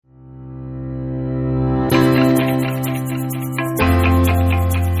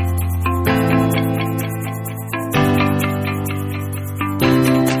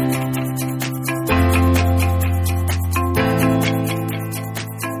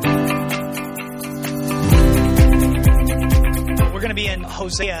be in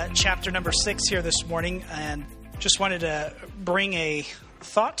Hosea chapter number 6 here this morning, and just wanted to bring a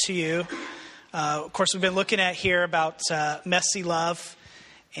thought to you. Of course, we've been looking at here about messy love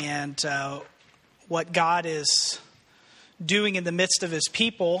and what God is doing in the midst of his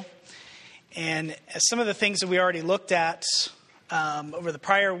people. And some of the things that we already looked at over the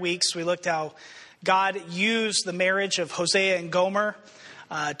prior weeks, we looked how God used the marriage of Hosea and Gomer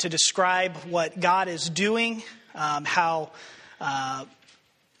to describe what God is doing, how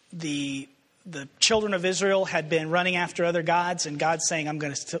the children of Israel had been running after other gods, and God saying, I'm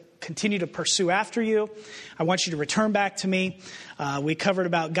going to continue to pursue after you. I want you to return back to me. We covered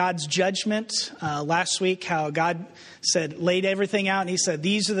about God's judgment last week, how God laid everything out, and he said,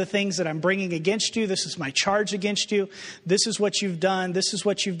 these are the things that I'm bringing against you. This is my charge against you. This is what you've done. This is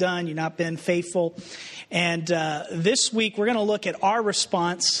what you've done. You've not been faithful. And this week, we're going to look at our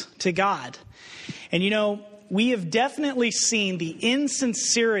response to God. And we have definitely seen the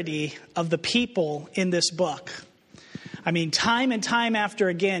insincerity of the people in this book. I mean, time and time after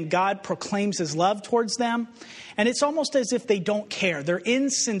again, God proclaims his love towards them. And it's almost as if they don't care. They're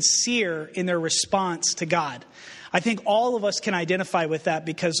insincere in their response to God. I think all of us can identify with that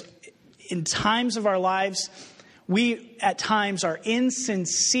because in times of our lives, we at times are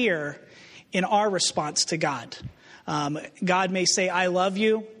insincere in our response to God. God may say, I love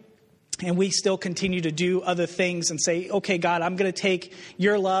you. And we still continue to do other things and say, okay, God, I'm going to take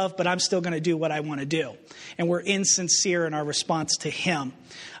your love, but I'm still going to do what I want to do. And we're insincere in our response to him.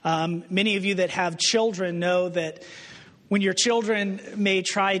 Many of you that have children know that when your children may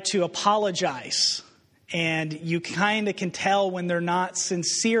try to apologize, and you kind of can tell when they're not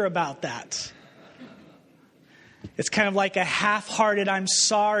sincere about that. It's kind of like a half-hearted, I'm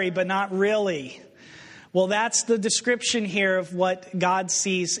sorry, but not really. Well, that's the description here of what God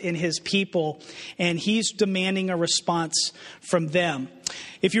sees in his people, and he's demanding a response from them.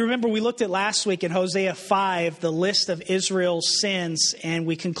 If you remember, we looked at last week in Hosea 5, the list of Israel's sins, and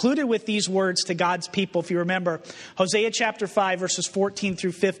we concluded with these words to God's people. If you remember, Hosea chapter 5, verses 14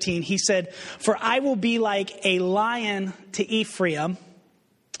 through 15, he said, For I will be like a lion to Ephraim,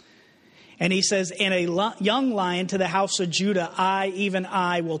 and he says, and a young lion to the house of Judah, even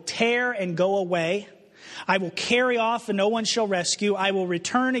I, will tear and go away. I will carry off and no one shall rescue. I will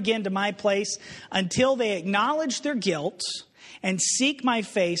return again to my place until they acknowledge their guilt and seek my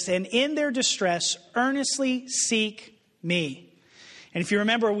face, and in their distress earnestly seek me. And if you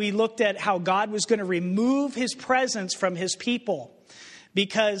remember, we looked at how God was going to remove his presence from his people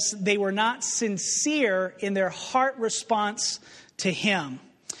because they were not sincere in their heart response to him.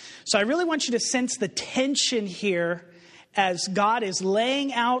 So I really want you to sense the tension here as God is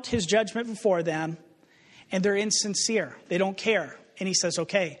laying out his judgment before them. And they're insincere. They don't care. And he says,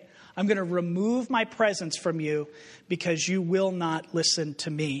 okay, I'm going to remove my presence from you because you will not listen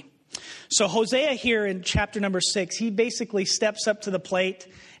to me. So Hosea here in chapter number 6, he basically steps up to the plate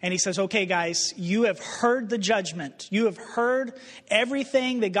and he says, okay, guys, you have heard the judgment. You have heard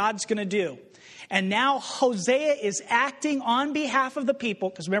everything that God's going to do. And now Hosea is acting on behalf of the people,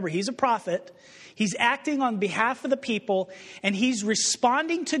 because remember, he's a prophet. He's acting on behalf of the people, and he's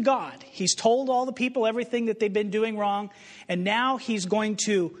responding to God. He's told all the people everything that they've been doing wrong, and now he's going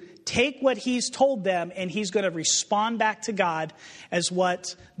to take what he's told them, and he's going to respond back to God as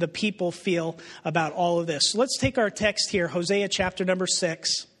what the people feel about all of this. So let's take our text here, Hosea chapter number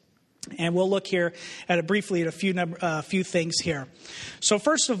 6. And we'll look here briefly at a few things here. So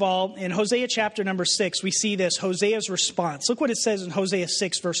first of all, in Hosea chapter number 6, we see this, Hosea's response. Look what it says in Hosea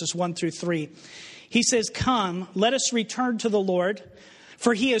 6, verses 1 through 3. He says, Come, let us return to the Lord,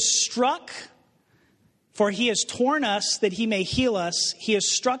 for he has torn us that he may heal us. He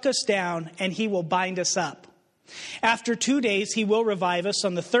has struck us down, and he will bind us up. After 2 days, he will revive us.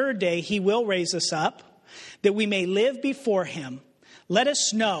 On the third day, he will raise us up, that we may live before him. Let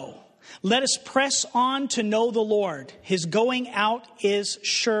us know. Let us press on to know the Lord. His going out is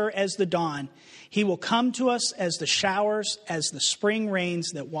sure as the dawn. He will come to us as the showers, as the spring rains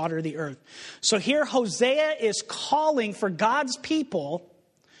that water the earth. So here Hosea is calling for God's people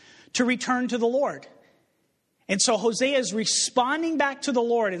to return to the Lord. And so Hosea is responding back to the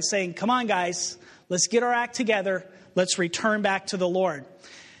Lord and saying, come on, guys, let's get our act together. Let's return back to the Lord.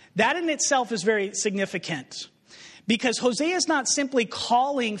 That in itself is very significant. Because Hosea is not simply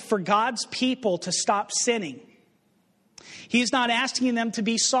calling for God's people to stop sinning. He's not asking them to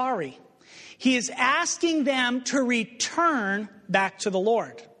be sorry. He is asking them to return back to the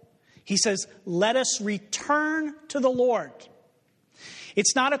Lord. He says, let us return to the Lord.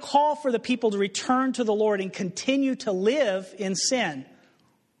 It's not a call for the people to return to the Lord and continue to live in sin.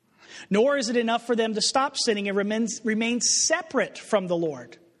 Nor is it enough for them to stop sinning and remain separate from the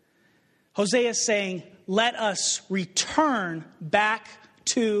Lord. Hosea is saying, let us return back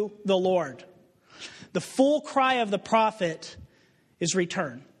to the Lord. The full cry of the prophet is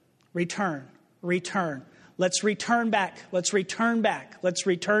return, return, return. Let's return back. Let's return back. Let's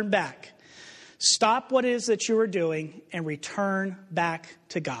return back. Stop what it is that you are doing and return back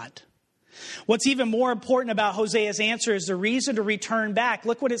to God. What's even more important about Hosea's answer is the reason to return back.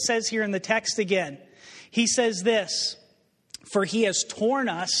 Look what it says here in the text again. He says this, for he has torn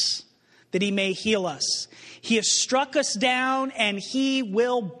us that he may heal us. He has struck us down and he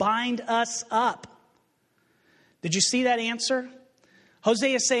will bind us up. Did you see that answer?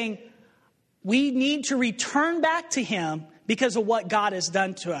 Hosea is saying we need to return back to him because of what God has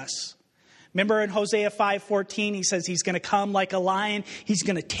done to us. Remember in Hosea 5:14, he says he's going to come like a lion. He's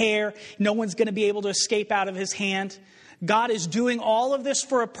going to tear. No one's going to be able to escape out of his hand. God is doing all of this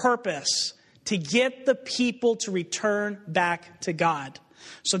for a purpose, to get the people to return back to God.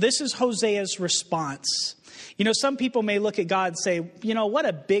 So this is Hosea's response. You know, some people may look at God and say, you know, what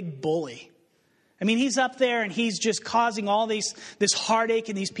a big bully. I mean, he's up there and he's just causing all this heartache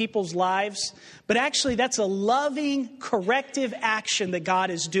in these people's lives. But actually, that's a loving, corrective action that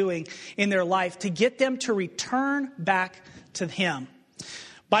God is doing in their life to get them to return back to him.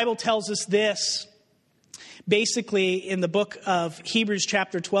 Bible tells us this, basically in the book of Hebrews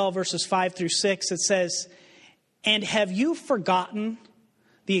chapter 12, verses 5 through 6. It says, and have you forgotten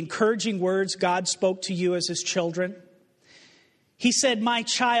the encouraging words God spoke to you as his children? He said, my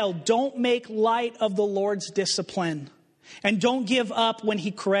child, don't make light of the Lord's discipline, and don't give up when he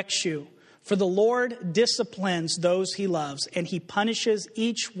corrects you. For the Lord disciplines those he loves, and he punishes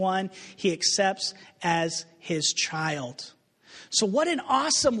each one he accepts as his child. So what an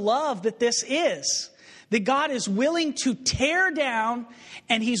awesome love that this is. That God is willing to tear down,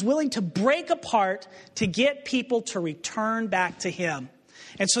 and he's willing to break apart to get people to return back to him.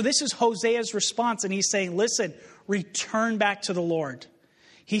 And so this is Hosea's response, and he's saying, listen, return back to the Lord.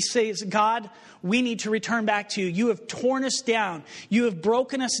 He says, God, we need to return back to you. You have torn us down. You have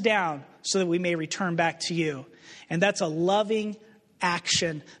broken us down so that we may return back to you. And that's a loving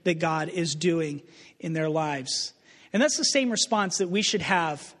action that God is doing in their lives. And that's the same response that we should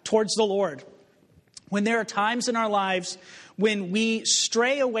have towards the Lord. When there are times in our lives when we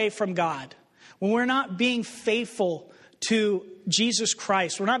stray away from God, when we're not being faithful to Jesus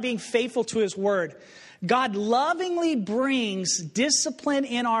Christ, we're not being faithful to his word, God lovingly brings discipline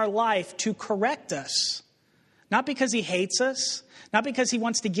in our life to correct us. Not because he hates us, not because he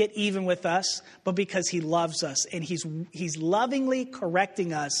wants to get even with us, but because he loves us. And he's lovingly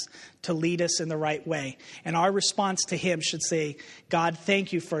correcting us to lead us in the right way. And our response to him should say, God,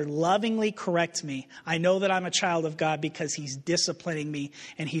 thank you for lovingly correct me. I know that I'm a child of God because he's disciplining me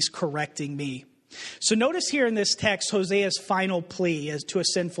and he's correcting me. So notice here in this text, Hosea's final plea as to a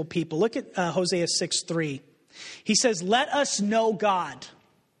sinful people. Look at Hosea 6:3. He says, let us know God.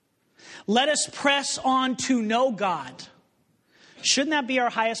 Let us press on to know God. Shouldn't that be our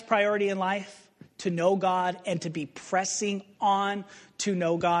highest priority in life? To know God and to be pressing on to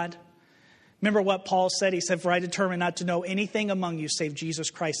know God? Remember what Paul said? He said, for I determined not to know anything among you save Jesus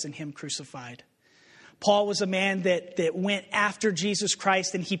Christ and him crucified. Paul was a man that went after Jesus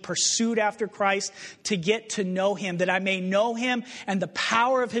Christ, and he pursued after Christ to get to know him, that I may know him and the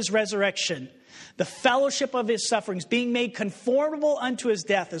power of his resurrection, the fellowship of his sufferings, being made conformable unto his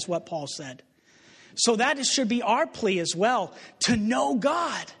death, is what Paul said. So that should be our plea as well, to know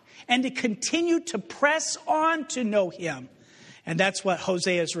God and to continue to press on to know him. And that's what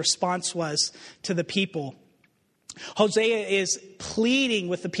Hosea's response was to the people. Hosea is pleading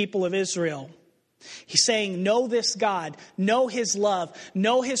with the people of Israel. He's saying, know this God, know his love,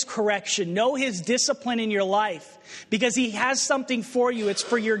 know his correction, know his discipline in your life, because he has something for you. It's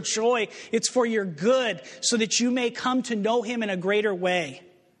for your joy. It's for your good, so that you may come to know him in a greater way.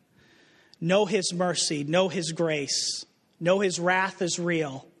 Know his mercy, know his grace, know his wrath is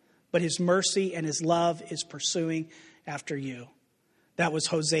real, but his mercy and his love is pursuing after you. That was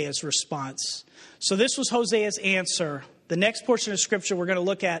Hosea's response. So this was Hosea's answer. The next portion of scripture we're going to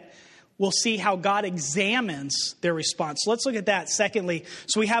look at, we'll see how God examines their response. So let's look at that secondly.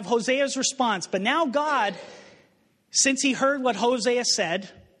 So we have Hosea's response. But now God, since he heard what Hosea said,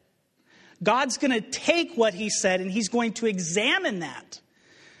 God's going to take what he said and he's going to examine that.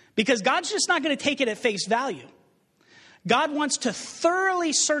 Because God's just not going to take it at face value. God wants to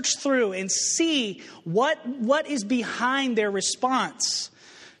thoroughly search through and see what is behind their response.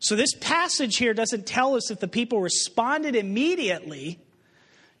 So this passage here doesn't tell us if the people responded immediately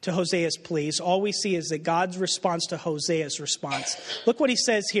to Hosea's pleas. All we see is that God's response to Hosea's response. Look what he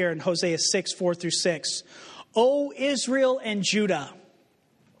says here in Hosea 6, 4 through 6. O Israel and Judah,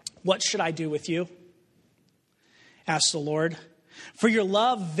 what should I do with you? Asked the Lord. For your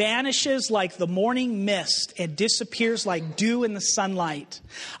love vanishes like the morning mist and disappears like dew in the sunlight.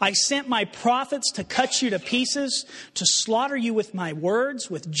 I sent my prophets to cut you to pieces, to slaughter you with my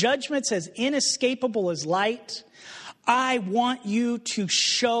words, with judgments as inescapable as light. I want you to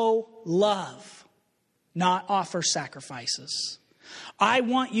show love, not offer sacrifices. I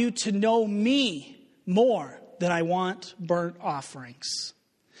want you to know me more than I want burnt offerings.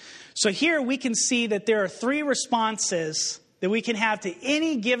 So here we can see that there are three responses that we can have to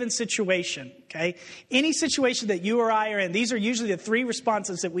any given situation, okay? Any situation that you or I are in, these are usually the three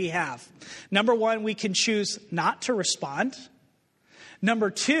responses that we have. Number one, we can choose not to respond.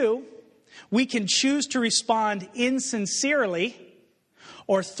 Number two, we can choose to respond insincerely.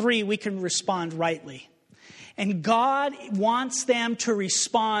 Or three, we can respond rightly. And God wants them to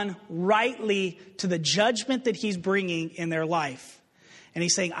respond rightly to the judgment that He's bringing in their life. And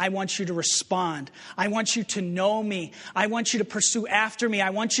He's saying, I want you to respond. I want you to know me. I want you to pursue after me. I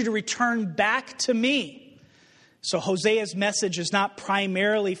want you to return back to me. So Hosea's message is not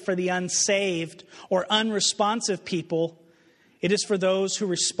primarily for the unsaved or unresponsive people. It is for those who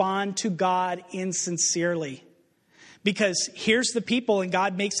respond to God insincerely. Because here's the people, and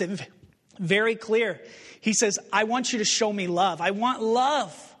God makes it very clear. He says, I want you to show me love. I want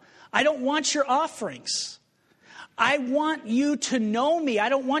love. I don't want your offerings. I want you to know me. I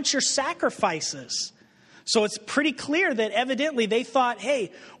don't want your sacrifices. So it's pretty clear that evidently they thought,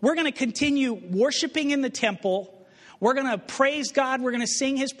 hey, we're going to continue worshiping in the temple. We're going to praise God. We're going to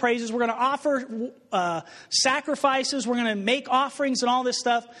sing His praises. We're going to offer sacrifices. We're going to make offerings and all this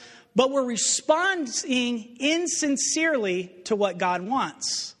stuff. But we're responding insincerely to what God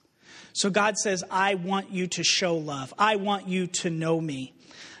wants. So God says, I want you to show love. I want you to know me.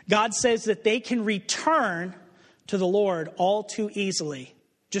 God says that they can return to the Lord all too easily.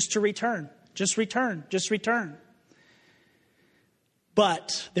 Just to return. Just return. Just return.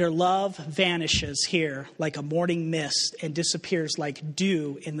 But their love vanishes here like a morning mist and disappears like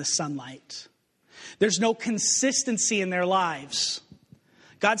dew in the sunlight. There's no consistency in their lives.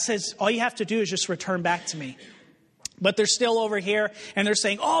 God says, all you have to do is just return back to me. But they're still over here and they're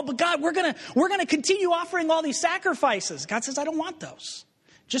saying, oh, but God, we're gonna continue offering all these sacrifices. God says, I don't want those.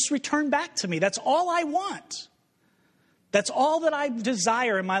 Just return back to me. That's all I want. That's all that I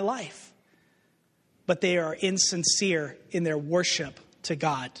desire in my life. But they are insincere in their worship to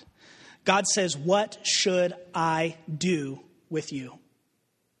God. God says, what should I do with you?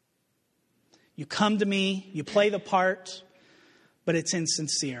 You come to me, you play the part, but it's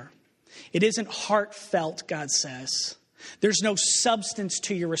insincere. It isn't heartfelt, God says. There's no substance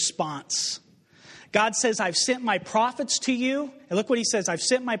to your response. God says, I've sent my prophets to you. And look what He says. I've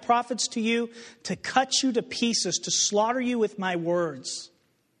sent my prophets to you to cut you to pieces, to slaughter you with my words.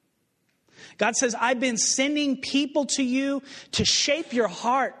 God says, I've been sending people to you to shape your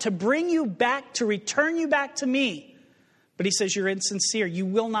heart, to bring you back, to return you back to me. But He says, you're insincere. You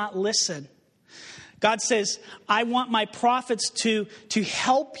will not listen. God says, I want my prophets to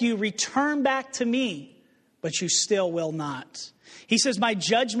help you return back to me, but you still will not. He says, my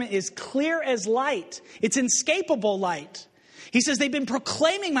judgment is clear as light. It's inescapable light. He says, they've been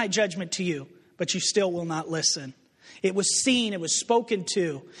proclaiming my judgment to you, but you still will not listen. It was seen, it was spoken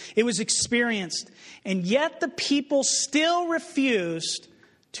to, it was experienced, and yet the people still refused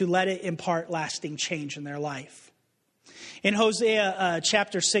to let it impart lasting change in their life. In Hosea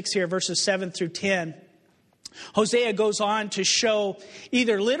chapter 6 here, verses 7 through 10, Hosea goes on to show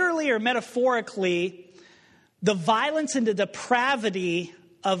either literally or metaphorically the violence and the depravity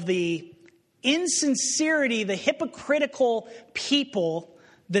of the insincerity, the hypocritical people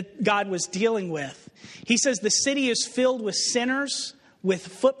that God was dealing with. He says the city is filled with sinners, with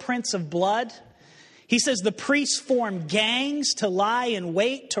footprints of blood. He says the priests form gangs to lie in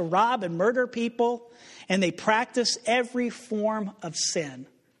wait, to rob and murder people, and they practice every form of sin.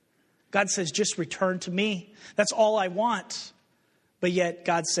 God says, just return to me. That's all I want. But yet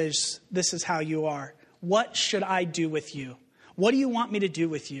God says, this is how you are. What should I do with you? What do you want me to do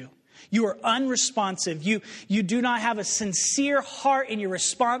with you? You are unresponsive. You do not have a sincere heart in your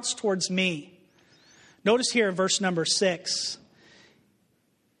response towards me. Notice here in verse number 6.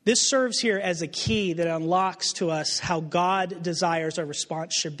 This serves here as a key that unlocks to us how God desires our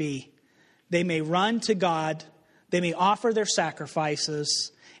response should be. They may run to God. They may offer their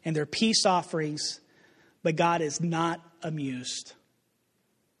sacrifices and their peace offerings, but God is not amused.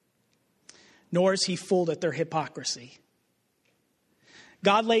 Nor is He fooled at their hypocrisy.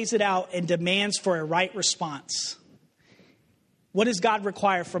 God lays it out and demands for a right response. What does God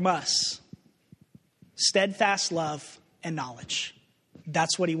require from us? Steadfast love and knowledge.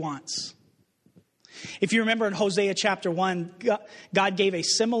 That's what he wants. If you remember in Hosea chapter 1, God gave a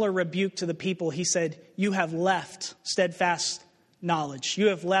similar rebuke to the people. He said, you have left steadfast knowledge. You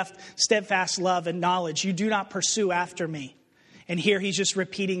have left steadfast love and knowledge. You do not pursue after me. And here he's just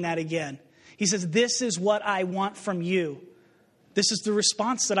repeating that again. He says, this is what I want from you. This is the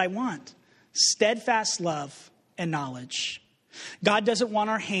response that I want. Steadfast love and knowledge. God doesn't want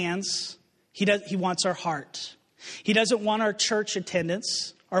our hands. He wants our heart. He doesn't want our church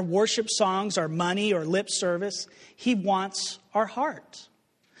attendance, our worship songs, our money, or lip service. He wants our heart.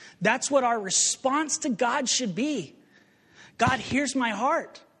 That's what our response to God should be. God, here's my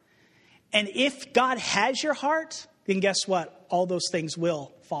heart. And if God has your heart, then guess what? All those things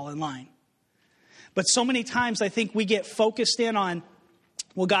will fall in line. But so many times I think we get focused in on,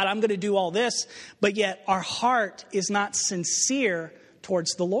 well, God, I'm going to do all this, but yet our heart is not sincere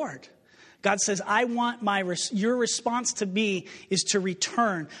towards the Lord. God says, I want your response to me is to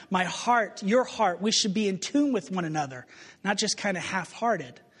return my heart, your heart. We should be in tune with one another, not just kind of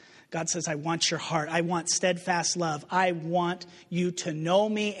half-hearted. God says, I want your heart. I want steadfast love. I want you to know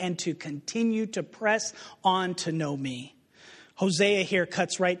me and to continue to press on to know me. Hosea here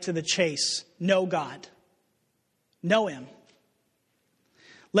cuts right to the chase. Know God. Know him.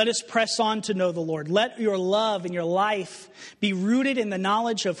 Let us press on to know the Lord. Let your love and your life be rooted in the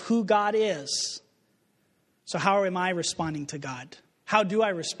knowledge of who God is. So how am I responding to God? How do I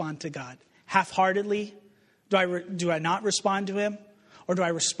respond to God? Half-heartedly? Do I not respond to him? Or do I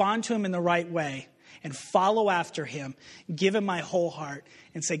respond to him in the right way and follow after him, give him my whole heart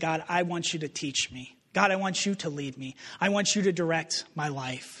and say, God, I want you to teach me. God, I want you to lead me. I want you to direct my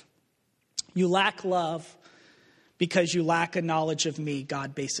life. You lack love because you lack a knowledge of me,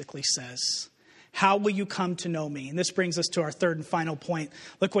 God basically says. How will you come to know me? And this brings us to our third and final point.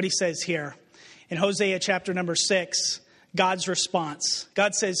 Look what he says here. In Hosea chapter number 6, God's response.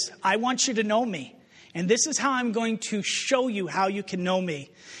 God says, I want you to know me. And this is how I'm going to show you how you can know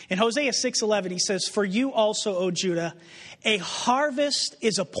me. In Hosea 6:11, he says, for you also, O Judah, a harvest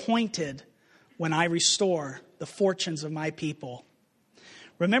is appointed when I restore the fortunes of my people.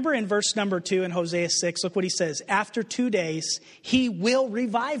 Remember in verse number 2 in Hosea 6, look what he says. After 2 days, he will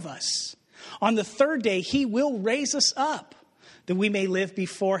revive us. On the third day, he will raise us up that we may live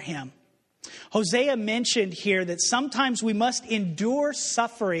before him. Hosea mentioned here that sometimes we must endure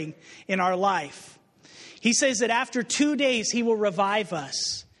suffering in our life. He says that after 2 days, he will revive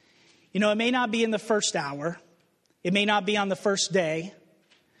us. You know, it may not be in the first hour. It may not be on the first day.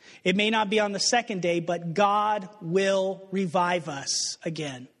 It may not be on the second day, but God will revive us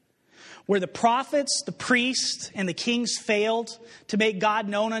again. Where the prophets, the priests, and the kings failed to make God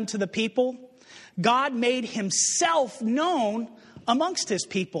known unto the people, God made himself known amongst his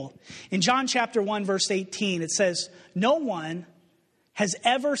people. In John chapter 1, verse 18, it says, no one has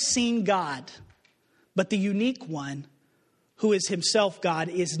ever seen God, but the unique one, who is himself God,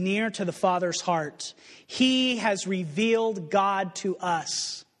 is near to the Father's heart. He has revealed God to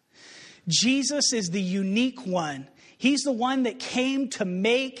us. Jesus is the unique one. He's the one that came to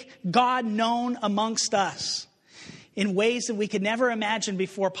make God known amongst us in ways that we could never imagine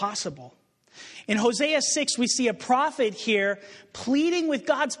before possible. In Hosea 6, we see a prophet here pleading with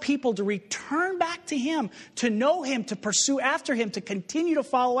God's people to return back to him, to know him, to pursue after him, to continue to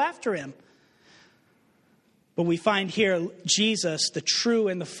follow after him. But we find here Jesus, the true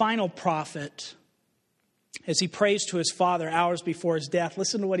and the final prophet, as he prays to his Father hours before his death.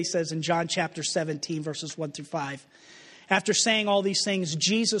 Listen to what he says in John chapter 17, verses 1 through 5. After saying all these things,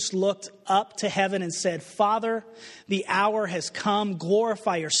 Jesus looked up to heaven and said, Father, the hour has come.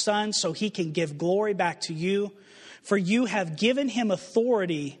 Glorify your Son so he can give glory back to you. For you have given him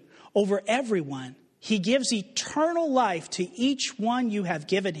authority over everyone. He gives eternal life to each one you have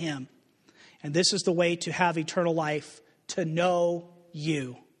given him. And this is the way to have eternal life, to know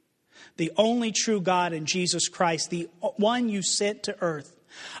you, the only true God in Jesus Christ, the one you sent to earth.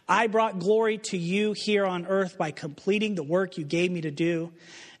 I brought glory to you here on earth by completing the work you gave me to do.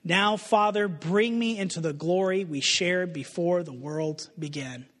 Now, Father, bring me into the glory we shared before the world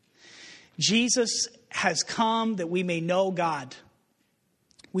began. Jesus has come that we may know God.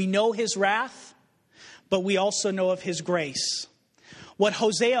 We know his wrath, but we also know of his grace. What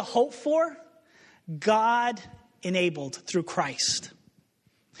Hosea hoped for, God enabled through Christ.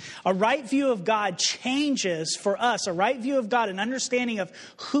 A right view of God changes for us. A right view of God, an understanding of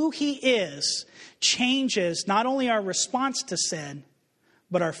who he is, changes not only our response to sin,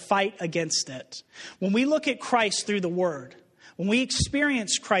 but our fight against it. When we look at Christ through the Word, when we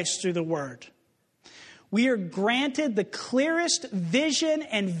experience Christ through the Word, we are granted the clearest vision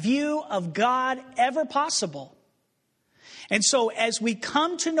and view of God ever possible. And so as we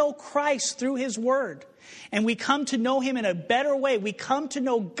come to know Christ through His Word, and we come to know Him in a better way, we come to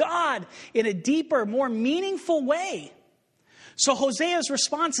know God in a deeper, more meaningful way. So Hosea's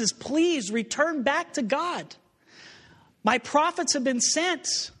response is, please return back to God. My prophets have been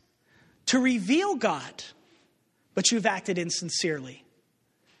sent to reveal God, but you've acted insincerely.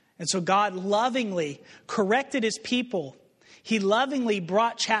 And so God lovingly corrected His people. He lovingly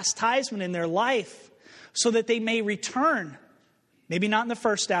brought chastisement in their life so that they may return. Maybe not in the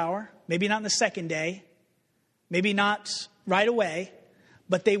first hour, maybe not in the second day, maybe not right away,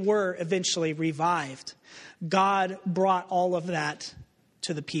 but they were eventually revived. God brought all of that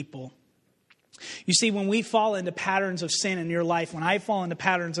to the people. You see, when we fall into patterns of sin in your life, when I fall into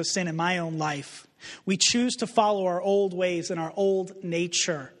patterns of sin in my own life, we choose to follow our old ways and our old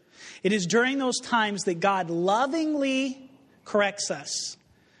nature. It is during those times that God lovingly corrects us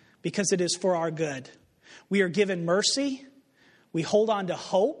because it is for our good. We are given mercy. We hold on to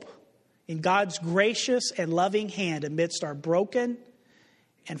hope in God's gracious and loving hand amidst our broken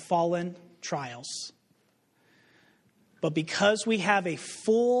and fallen trials. But because we have a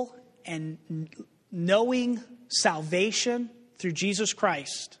full and knowing salvation through Jesus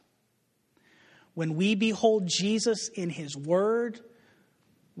Christ, when we behold Jesus in His Word,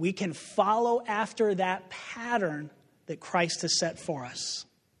 we can follow after that pattern that Christ has set for us.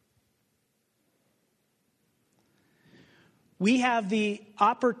 We have the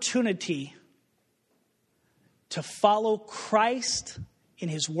opportunity to follow Christ in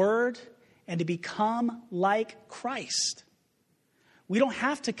His Word and to become like Christ. We don't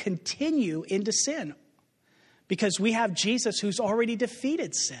have to continue into sin because we have Jesus who's already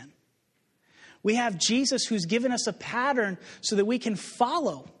defeated sin. We have Jesus who's given us a pattern so that we can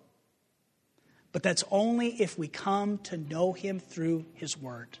follow. But that's only if we come to know Him through His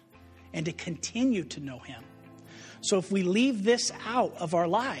Word and to continue to know Him. So if we leave this out of our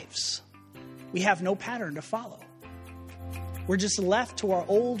lives, we have no pattern to follow. We're just left to our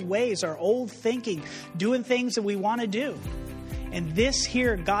old ways, our old thinking, doing things that we want to do. And this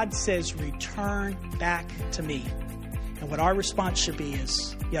here, God says, return back to me. And what our response should be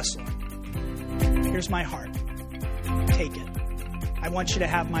is, yes, Lord. Here's my heart. Take it. I want you to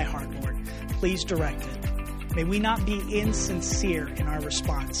have my heart, Lord. Please direct it. May we not be insincere in our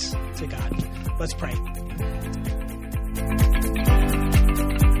response to God. Let's pray.